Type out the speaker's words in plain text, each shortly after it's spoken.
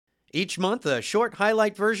Each month, a short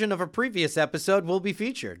highlight version of a previous episode will be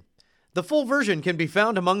featured. The full version can be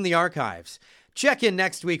found among the archives. Check in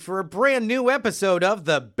next week for a brand new episode of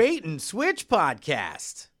the Bait and Switch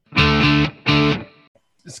podcast.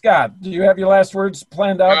 Scott, do you have your last words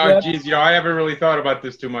planned out yet? Geez, I haven't really thought about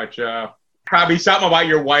this too much. Probably something about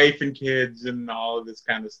your wife and kids and all of this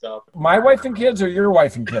kind of stuff. My wife and kids or your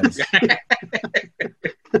wife and kids?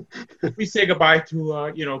 We say goodbye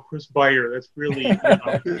to, Chris Beyer. That's really, and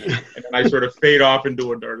then I sort of fade off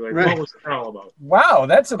into a dark. Like, right. What was that all about? Wow,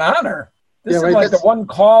 that's an honor. This is like the one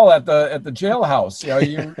call at the jailhouse.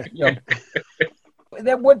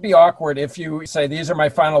 That would be awkward if you say, these are my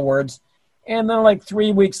final words. And then like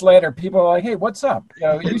 3 weeks later, people are like, hey, what's up?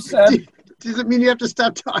 You said. Does it mean you have to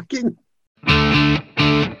stop talking?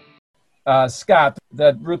 Scott,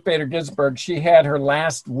 that Ruth Bader Ginsburg, she had her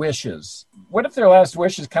last wishes. What if their last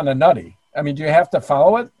wish is kind of nutty? I mean, do you have to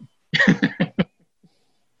follow it?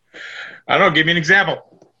 I don't know. Give me an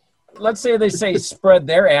example. Let's say they say spread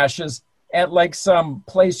their ashes at like some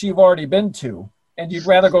place you've already been to, and you'd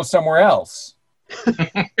rather go somewhere else.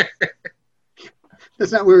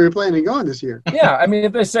 That's not where we were planning on going this year. Yeah, I mean,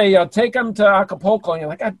 if they say, take them to Acapulco, and you're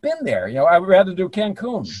like, I've been there. I would rather do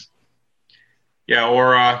Cancun. Yeah,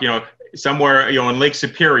 or, somewhere, in Lake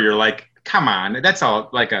Superior, like, come on, that's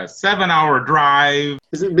like a 7-hour drive.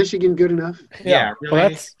 Isn't Michigan good enough? Yeah, really.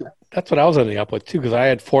 Well, that's what I was ending up with, too, because I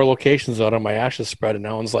had 4 locations out on my ashes spread, and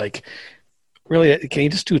Ellen's like, really, can you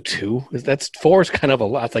just do 2? That's 4 is kind of a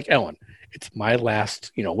lot. It's like, Ellen, it's my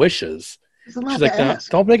last, wishes. It's a lot She's to like, ask.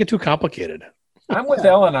 Don't make it too complicated. I'm with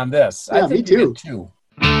Ellen on this. Yeah, I think me you too.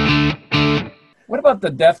 get 2. What about the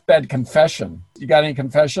deathbed confession? You got any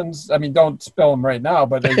confessions? I mean, don't spill them right now,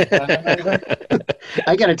 but I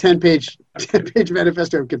got a 10-page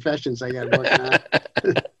manifesto of confessions I got working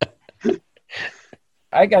on.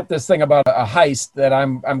 I got this thing about a heist that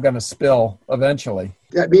I'm going to spill eventually.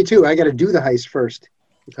 Yeah, me too. I got to do the heist first.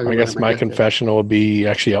 I guess my confession will be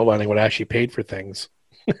actually outlining what I actually paid for things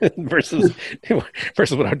versus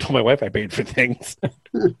what I told my wife I paid for things.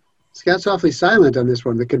 Scott's awfully silent on this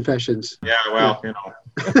one, the confessions. Yeah, well,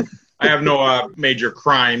 I have no major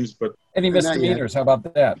crimes, but... Any misdemeanors, how about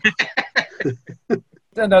that?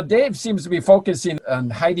 Now, Dave seems to be focusing on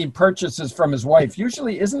hiding purchases from his wife.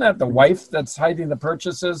 Usually, isn't that the wife that's hiding the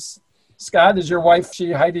purchases? Scott, is your wife,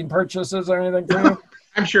 she hiding purchases or anything for you?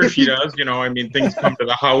 I'm sure she does. Things come to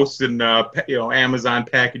the house and, Amazon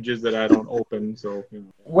packages that I don't open. So,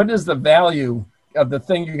 What is the value of the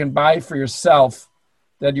thing you can buy for yourself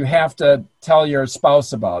that you have to tell your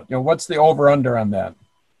spouse about? What's the over-under on that?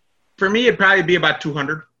 For me, it'd probably be about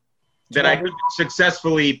 200 that I could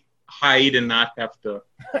successfully hide and not have to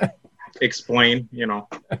explain,